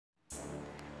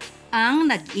ang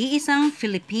nag-iisang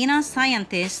Filipina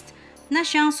scientist na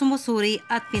siyang sumusuri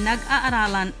at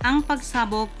pinag-aaralan ang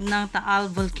pagsabog ng Taal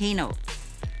volcano.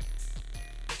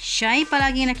 Siya'y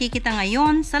palagi nakikita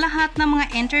ngayon sa lahat ng mga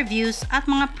interviews at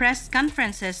mga press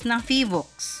conferences ng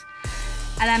PHIVOLCS.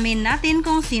 Alamin natin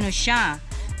kung sino siya.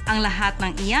 Ang lahat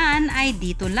ng iyan ay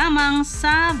dito lamang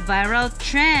sa Viral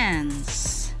Trends.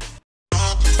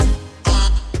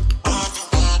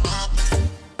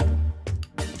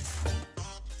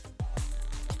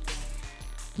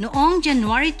 Noong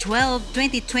January 12,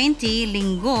 2020,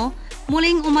 Linggo,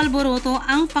 muling umalboroto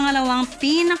ang pangalawang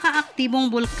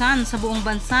pinakaaktibong bulkan sa buong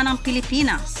bansa ng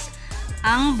Pilipinas,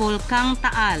 ang Bulkang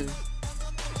Taal.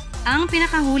 Ang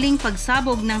pinakahuling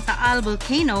pagsabog ng Taal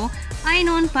Volcano ay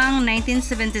noon pang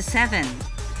 1977.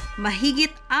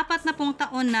 Mahigit 40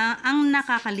 taon na ang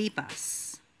nakakalipas.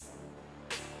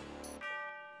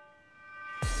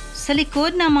 Sa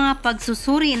likod ng mga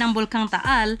pagsusuri ng Bulkang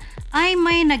Taal ay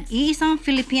may nag-iisang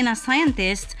Filipina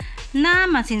scientist na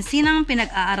masinsinang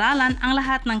pinag-aaralan ang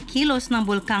lahat ng kilos ng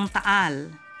Bulkang Taal.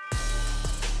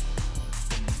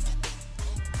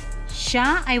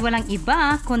 Siya ay walang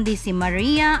iba kundi si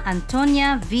Maria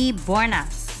Antonia V.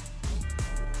 Bornas.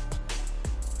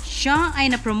 Siya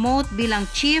ay na-promote bilang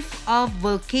Chief of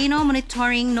Volcano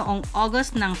Monitoring noong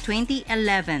August ng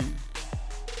 2011.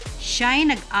 Siya'y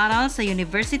nag-aral sa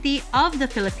University of the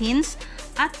Philippines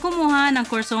at kumuha ng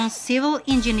kursong Civil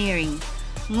Engineering.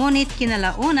 Ngunit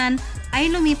kinalaunan ay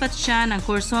lumipat siya ng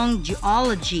kursong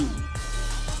Geology.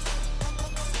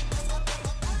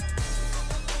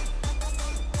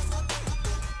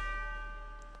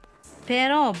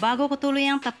 Pero bago ko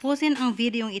tuluyang tapusin ang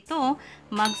videong ito,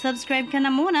 mag-subscribe ka na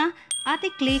muna at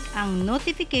i-click ang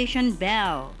notification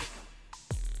bell.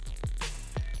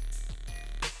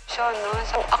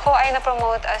 So ako ay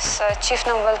na-promote as Chief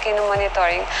ng Volcano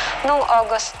Monitoring noong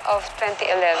August of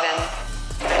 2011.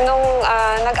 Nung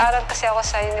nag-aral kasi ako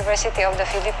sa University of the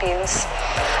Philippines,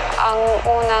 ang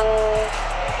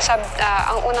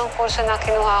unang kurso na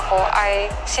kinuha ko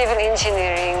ay Civil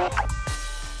Engineering.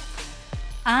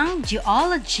 Ang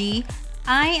geology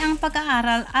ay ang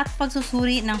pag-aaral at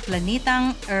pagsusuri ng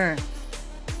planetang Earth.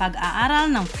 Pag-aaral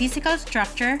ng physical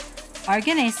structure,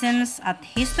 organisms at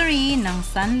history ng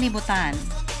sanlibutan.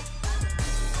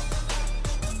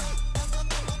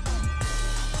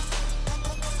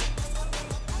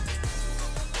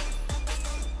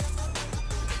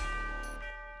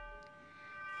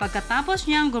 Pagkatapos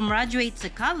niyang gumraduate sa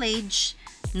college,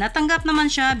 natanggap naman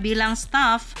siya bilang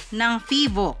staff ng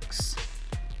PHIVOLCS.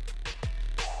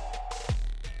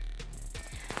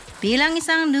 Bilang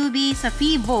isang newbie sa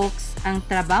PHIVOLCS, ang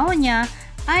trabaho niya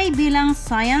ay bilang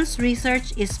Science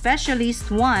Research Specialist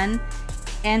 1,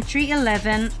 Entry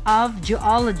 11 of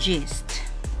Geologist.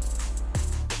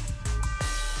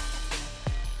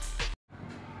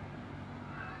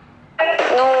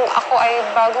 Nung ako ay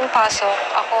bagong pasok,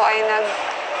 ako ay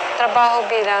nagtrabaho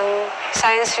bilang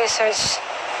Science Research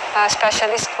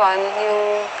Specialist 1, yung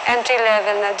Entry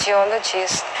level na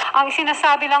Geologist. Ang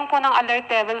sinasabi lang po ng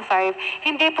Alert Level 5,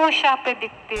 hindi po siya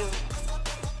predictive.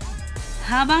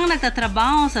 Habang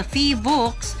nagtatrabaho sa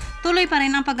PHIVOLCS, tuloy pa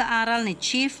rin ang pag-aaral ni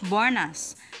Chief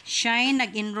Bornas. Siya'y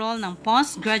nag-enroll ng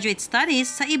postgraduate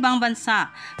studies sa ibang bansa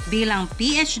bilang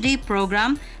PhD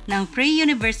program ng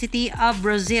Pre-University of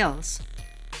Brussels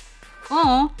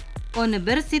o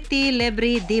Université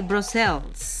Libre de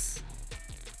Bruxelles.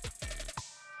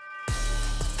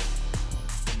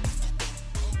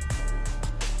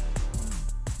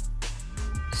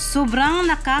 Sobrang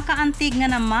nakakaantig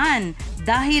nga naman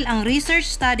dahil ang research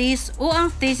studies o ang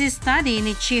thesis study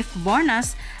ni Chief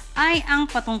Bornas ay ang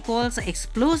patungkol sa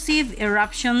explosive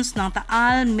eruptions ng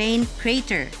Taal main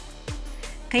crater.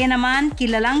 Kaya naman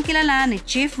kilalang-kilala ni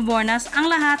Chief Bornas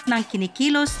ang lahat ng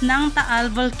kinikilos ng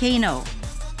Taal volcano.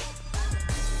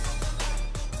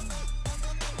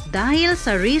 Dahil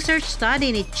sa research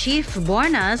study ni Chief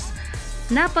Bornas,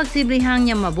 napagsibrihang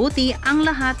niya mabuti ang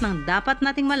lahat ng dapat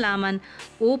nating malaman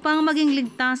upang maging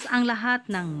ligtas ang lahat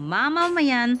ng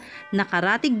mamamayan na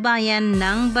karatig bayan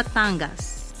ng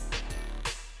Batangas.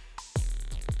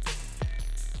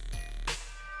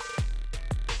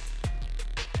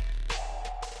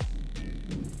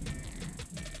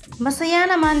 Masaya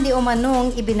naman di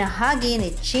umanong ibinahagi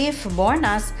ni Chief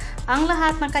Bornas ang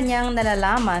lahat ng kanyang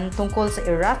nalalaman tungkol sa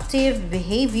eruptive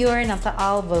behavior ng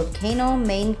Taal Volcano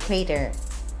main crater.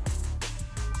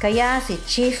 Kaya si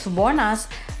Chief Bornas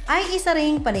ay isa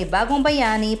ring panibagong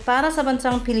bayani para sa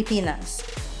bansang Pilipinas.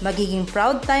 Magiging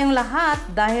proud tayong lahat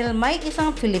dahil may isang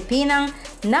Filipinang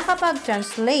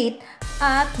nakapag-translate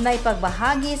at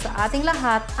naipagbahagi sa ating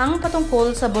lahat ang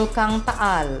patungkol sa Bulkang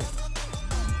Taal.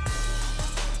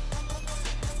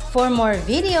 For more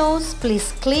videos,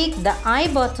 please click the I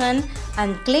button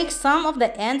and click some of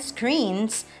the end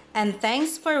screens. And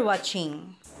thanks for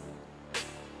watching.